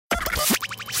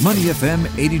Money FM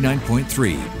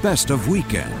 89.3, best of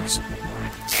weekends.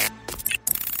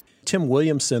 Tim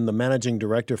Williamson, the managing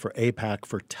director for APAC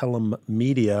for Telum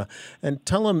Media. And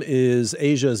Telum is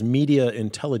Asia's media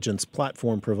intelligence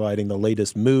platform providing the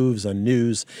latest moves and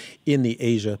news in the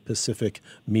Asia-Pacific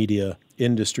media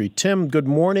industry. Tim, good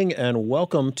morning and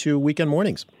welcome to Weekend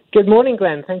Mornings. Good morning,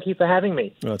 Glenn. Thank you for having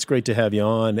me. Well, it's great to have you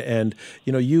on. And,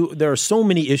 there are so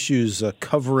many issues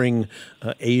covering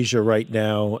Asia right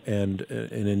now and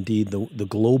indeed the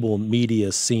global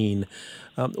media scene.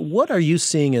 What are you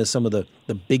seeing as some of the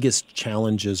biggest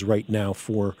challenges right now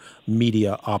for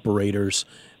media operators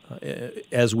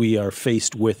as we are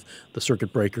faced with the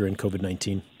circuit breaker and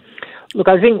COVID-19? Look,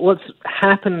 I think what's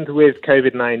happened with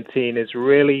COVID-19 is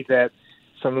really that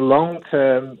some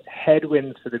long-term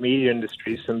headwinds for the media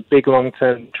industry, some big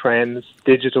long-term trends,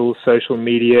 digital, social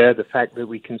media, the fact that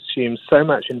we consume so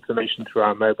much information through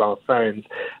our mobile phones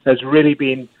has really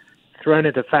been thrown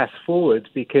into fast forward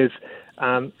because,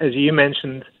 as you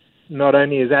mentioned, not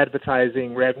only is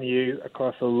advertising revenue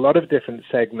across a lot of different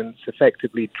segments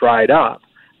effectively dried up,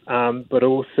 but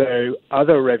also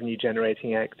other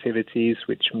revenue-generating activities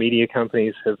which media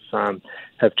companies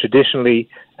have traditionally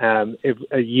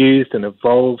used and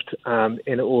evolved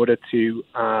in order to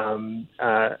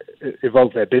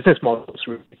evolve their business models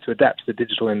to adapt to the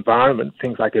digital environment.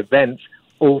 Things like events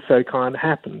also can't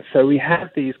happen. So we have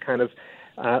these kind of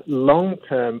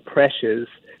long-term pressures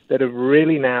that have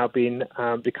really now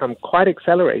become quite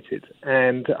accelerated.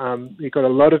 And we've got a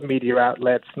lot of media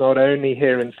outlets, not only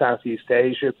here in Southeast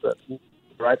Asia, but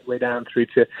right the way down through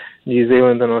to New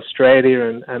Zealand and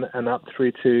Australia and up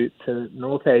through to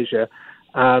North Asia,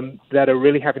 that are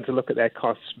really having to look at their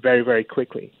costs very, very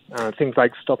quickly. Things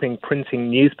like stopping printing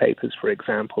newspapers, for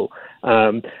example.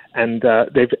 And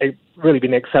they've really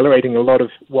been accelerating a lot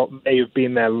of what may have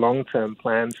been their long-term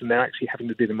plans, and they're actually having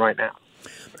to do them right now.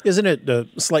 Isn't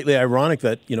it slightly ironic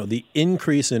that, the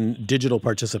increase in digital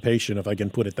participation, if I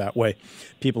can put it that way,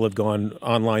 people have gone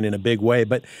online in a big way.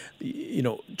 But,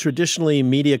 traditionally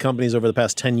media companies over the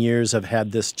past 10 years have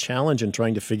had this challenge in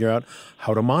trying to figure out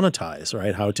how to monetize,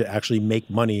 right? How to actually make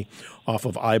money off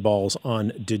of eyeballs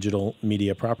on digital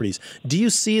media properties. Do you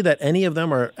see that any of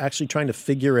them are actually trying to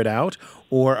figure it out,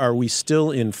 or are we still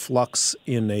in flux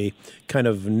in a kind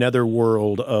of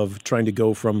netherworld of trying to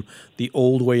go from the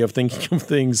old way of thinking of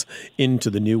things into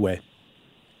the new way?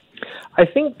 I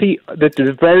think the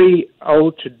very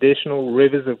old traditional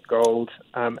rivers of gold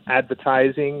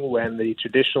advertising, when the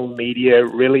traditional media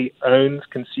really owns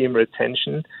consumer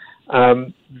attention,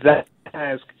 that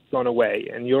has gone away.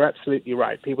 And you're absolutely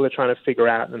right. People are trying to figure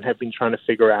out and have been trying to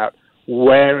figure out,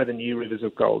 where are the new rivers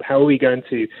of gold? How are we going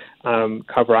to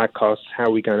cover our costs? How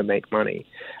are we going to make money?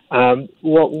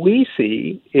 What we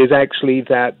see is actually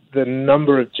that the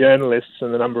number of journalists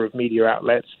and the number of media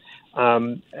outlets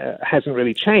hasn't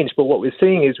really changed. But what we're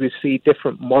seeing is we see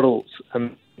different models.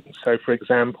 So, for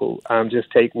example, just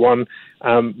take one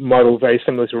model very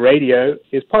similar to radio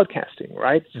is podcasting,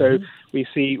 right? Mm-hmm. So we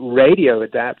see radio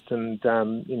adapt, and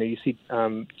you see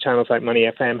channels like Money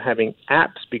FM having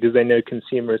apps because they know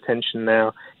consumer attention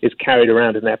now is carried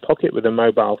around in their pocket with a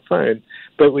mobile phone.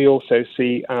 But we also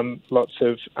see lots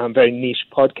of very niche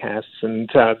podcasts, and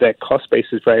their cost base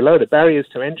is very low. The barriers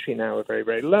to entry now are very,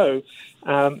 very low.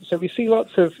 So we see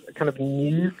lots of kind of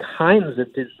new kinds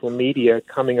of digital media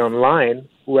coming online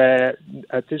where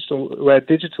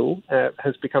digital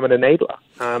has become an enabler.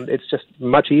 It's just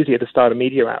much easier to start a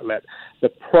media outlet. The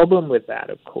problem with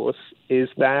that, of course, is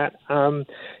that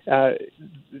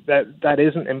that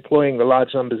isn't employing the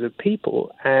large numbers of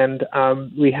people, and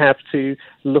we have to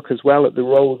look as well at the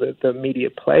role that the media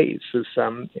plays as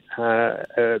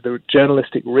the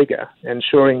journalistic rigor,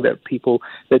 ensuring that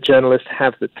journalists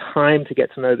have the time to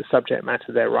get to know the subject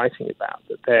matter they're writing about,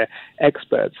 that they're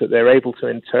experts, that they're able to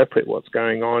interpret what's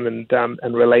going on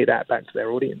and relay that back to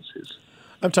their audiences.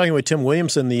 I'm talking with Tim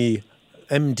Williamson, the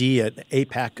MD at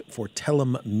APAC for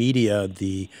Telum Media,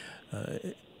 the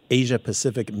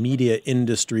Asia-Pacific media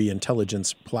industry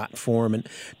intelligence platform. And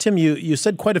Tim, you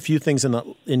said quite a few things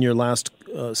in your last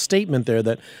statement there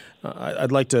that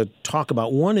I'd like to talk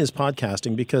about. One is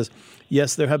podcasting, because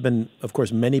yes, there have been, of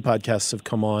course, many podcasts have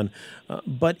come on,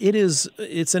 but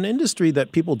it's an industry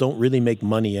that people don't really make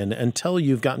money in until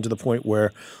you've gotten to the point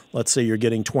where, let's say you're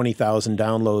getting 20,000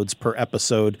 downloads per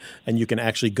episode, and you can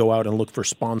actually go out and look for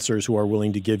sponsors who are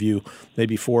willing to give you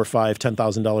maybe $4,000 or $5,000,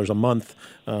 $10,000 a month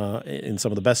in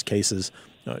some of the best cases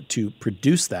to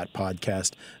produce that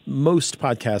podcast. Most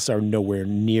podcasts are nowhere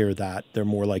near that. They're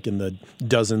more like in the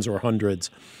dozens or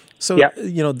hundreds. So,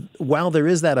 while there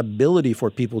is that ability for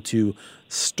people to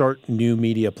start new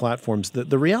media platforms,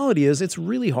 the reality is it's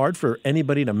really hard for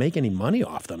anybody to make any money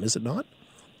off them, is it not?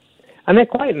 And they're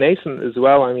quite nascent as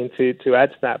well. I mean, to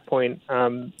add to that point,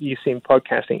 you've seen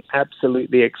podcasting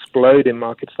absolutely explode in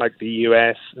markets like the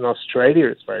US and Australia.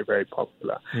 It's very, very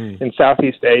popular. In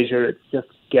Southeast Asia, it's just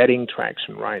getting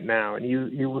traction right now. And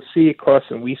you will see across,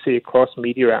 and we see across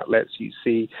media outlets, you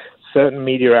see certain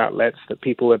media outlets that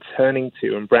people are turning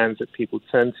to and brands that people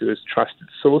turn to as trusted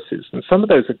sources. And some of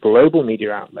those are global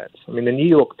media outlets. I mean, the New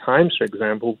York Times, for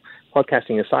example,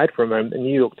 podcasting aside for a moment, the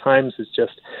New York Times has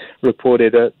just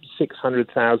reported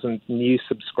 600,000 new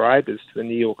subscribers to the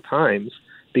New York Times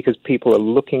because people are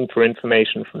looking for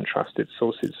information from trusted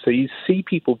sources. So you see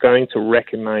people going to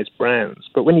recognize brands.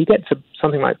 But when you get to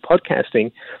something like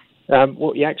podcasting,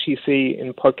 what you actually see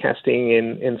in podcasting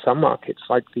in some markets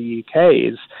like the UK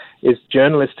is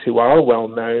journalists who are well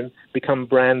known become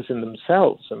brands in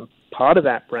themselves, and part of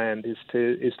that brand is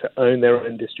to own their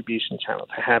own distribution channel,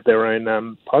 to have their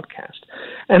own podcast,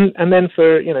 and then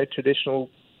for traditional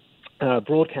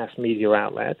broadcast media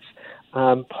outlets.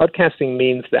 Podcasting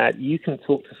means that you can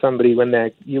talk to somebody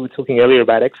you were talking earlier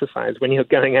about exercise, when you're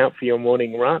going out for your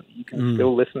morning run, you can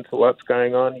still listen to what's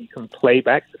going on. You can play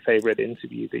back the favorite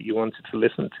interview that you wanted to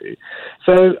listen to.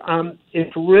 So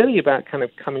it's really about kind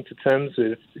of coming to terms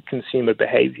with consumer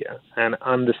behavior and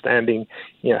understanding,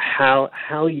 how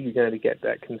are you going to get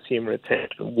that consumer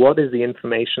attention? What is the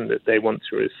information that they want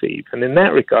to receive? And in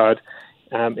that regard,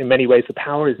 in many ways, the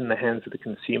power is in the hands of the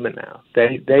consumer now.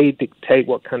 They dictate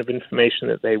what kind of information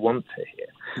that they want to hear.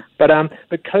 But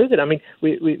COVID, I mean,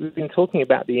 we've been talking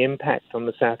about the impact on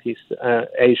the Southeast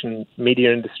Asian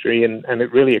media industry and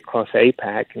it really across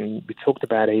APAC. And we talked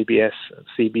about ABS,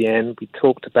 CBN. We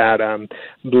talked about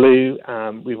Blue.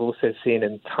 We've also seen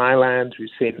in Thailand, we've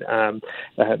seen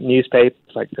newspapers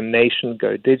like The Nation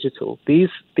go digital. These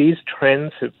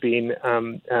trends have been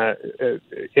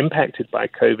impacted by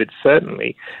COVID,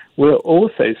 certainly. We're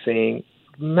also seeing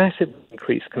massive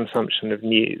increased consumption of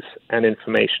news and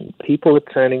information. People are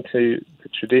turning to the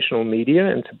traditional media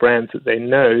and to brands that they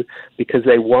know because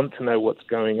they want to know what's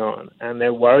going on, and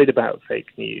they're worried about fake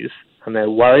news, and they're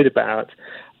worried about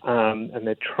and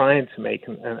they're trying to make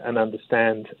and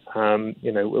understand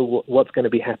what's going to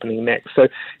be happening next. So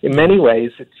in many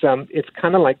ways it's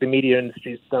kind of like the media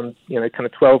industry's done kind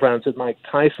of 12 rounds with Mike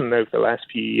Tyson over the last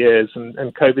few years, and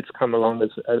COVID's come along as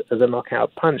a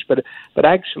knockout punch, but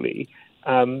actually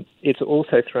it's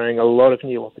also throwing a lot of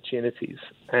new opportunities.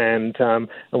 And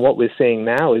what we're seeing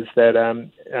now is that,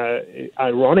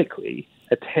 ironically,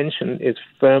 attention is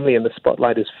firmly, and the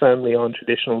spotlight is firmly on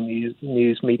traditional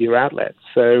news media outlets.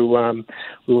 So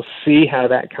we'll see how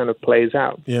that kind of plays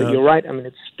out. Yeah. But you're right. I mean,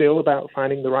 it's still about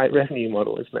finding the right revenue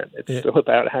model, isn't it? It's still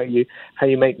about how you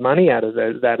make money out of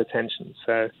that attention.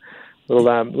 So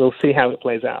we'll see how it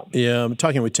plays out. Yeah, I'm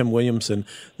talking with Tim Williamson,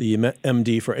 the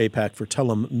MD for APAC for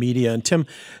Telum Media. And Tim,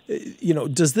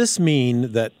 does this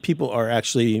mean that people are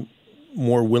actually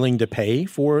more willing to pay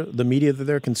for the media that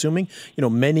they're consuming?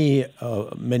 Many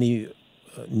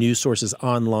news sources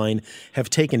online have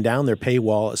taken down their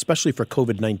paywall, especially for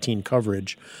COVID-19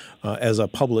 coverage, as a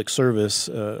public service,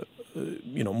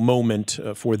 moment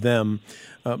for them.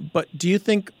 But do you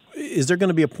think, is there going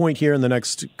to be a point here in the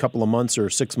next couple of months or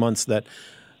 6 months that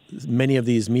many of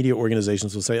these media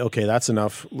organizations will say, okay, that's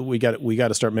enough. We got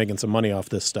to start making some money off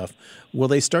this stuff. Will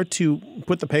they start to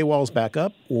put the paywalls back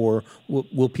up, or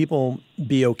will people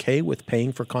be okay with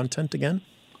paying for content again?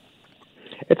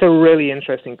 It's a really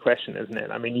interesting question, isn't it?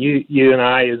 I mean, you and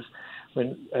I,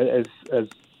 as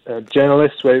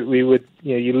journalists, we would,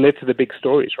 you live for the big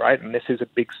stories, right? And this is a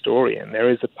big story, and there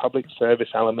is a public service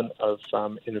element of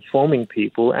informing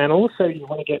people, and also you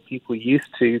want to get people used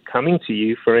to coming to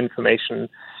you for information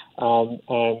and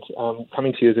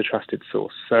coming to you as a trusted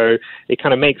source. So it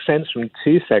kind of makes sense from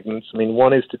two segments. I mean,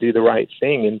 one is to do the right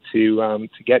thing and to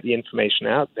get the information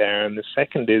out there, and the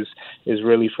second is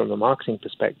really from a marketing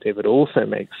perspective. It also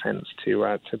makes sense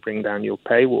to bring down your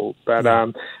paywall. But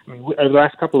over the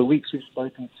last couple of weeks, we've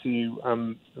spoken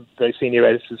to very senior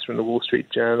editors from the Wall Street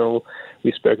Journal.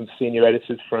 We've spoken to senior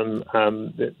editors from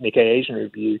the Nikkei Asian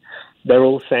Review. They're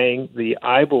all saying the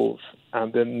eyeballs,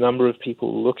 the number of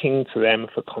people looking to them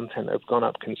for content have gone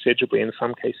up considerably, in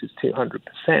some cases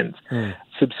 200%.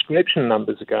 Subscription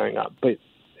numbers are going up, but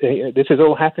this is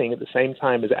all happening at the same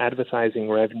time as advertising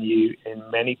revenue in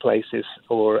many places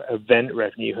or event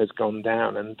revenue has gone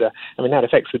down. And I mean, that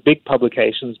affects the big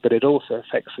publications, but it also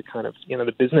affects the kind of,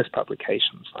 the business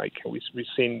publications. Like we've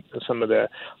seen some of the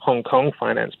Hong Kong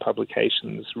finance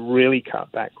publications really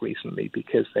cut back recently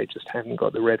because they just haven't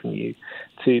got the revenue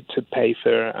to pay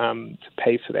for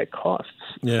their costs.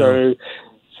 Yeah.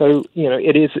 So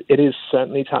it is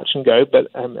certainly touch and go.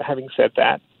 But having said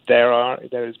that,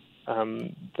 there is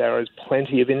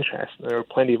plenty of interest. There are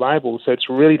plenty of eyeballs. So it's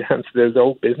really down to those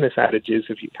old business adages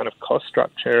of your kind of cost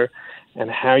structure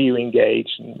and how you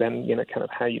engage, and then kind of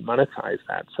how you monetize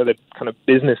that. So the kind of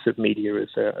business of media is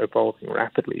evolving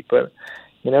rapidly. But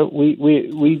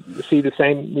we see the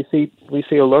same. We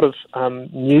see a lot of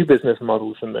new business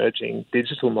models emerging,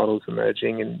 digital models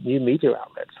emerging, and new media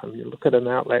outlets. I mean, you look at an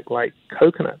outlet like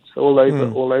Coconuts all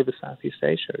over Southeast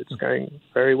Asia. It's going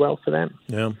very well for them.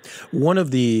 Yeah, one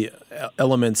of the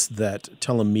elements that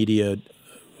telemedia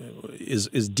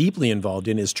is deeply involved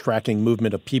in is tracking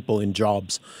movement of people in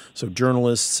jobs. So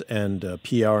journalists and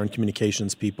PR and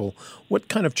communications people. What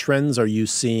kind of trends are you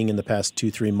seeing in the past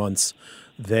 2-3 months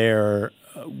there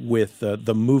with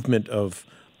the movement of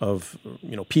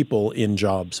people in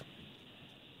jobs?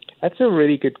 That's a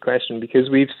really good question,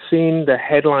 because we've seen the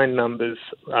headline numbers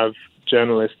of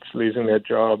journalists losing their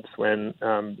jobs when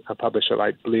a publisher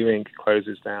like Blue Ink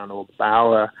closes down, or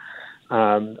Bauer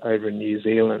over in New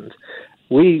Zealand.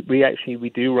 We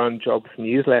do run jobs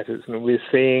newsletters, and we're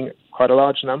seeing quite a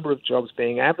large number of jobs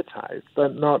being advertised,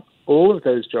 but not all of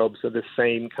those jobs are the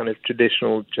same kind of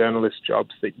traditional journalist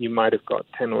jobs that you might have got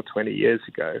 10 or 20 years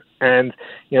ago. And,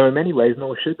 in many ways,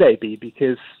 nor should they be,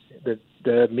 because the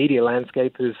media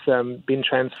landscape has been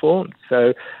transformed.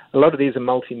 So a lot of these are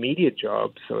multimedia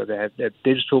jobs, or they're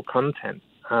digital content.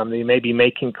 They may be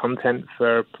making content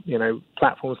for,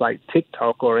 platforms like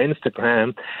TikTok or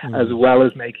Instagram, as well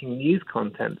as making news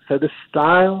content. So the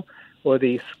style or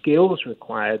the skills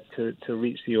required to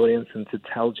reach the audience and to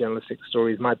tell journalistic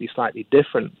stories might be slightly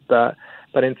different. But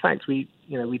in fact, we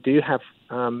do have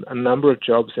a number of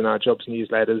jobs in our jobs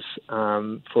newsletters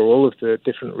for all of the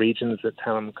different regions that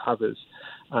Telem covers.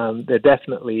 There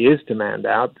definitely is demand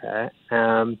out there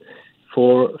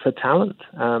for talent,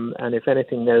 and if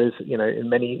anything, there is,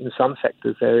 in some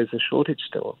sectors there is a shortage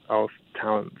still of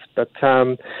talent.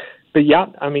 But yeah,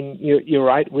 I mean, you're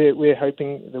right. We're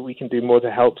hoping that we can do more to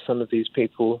help some of these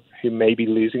people who may be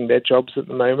losing their jobs at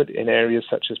the moment in areas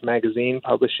such as magazine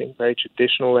publishing, very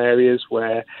traditional areas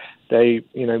where they,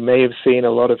 may have seen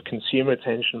a lot of consumer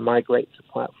attention migrate to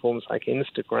platforms like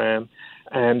Instagram,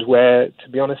 and where, to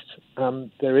be honest,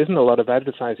 there isn't a lot of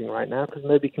advertising right now because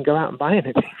nobody can go out and buy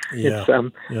anything.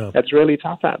 That's really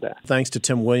tough out there. Thanks to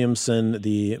Tim Williamson,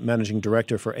 the Managing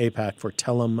Director for APAC for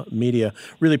Telem Media.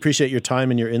 Really appreciate your time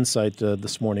and your insight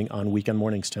this morning on Weekend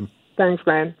Mornings, Tim. Thanks,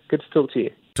 Glenn. Good to talk to you.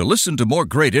 To listen to more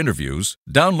great interviews,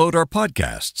 download our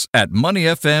podcasts at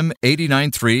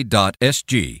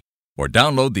moneyfm893.sg or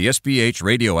download the SPH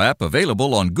radio app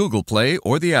available on Google Play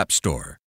or the App Store.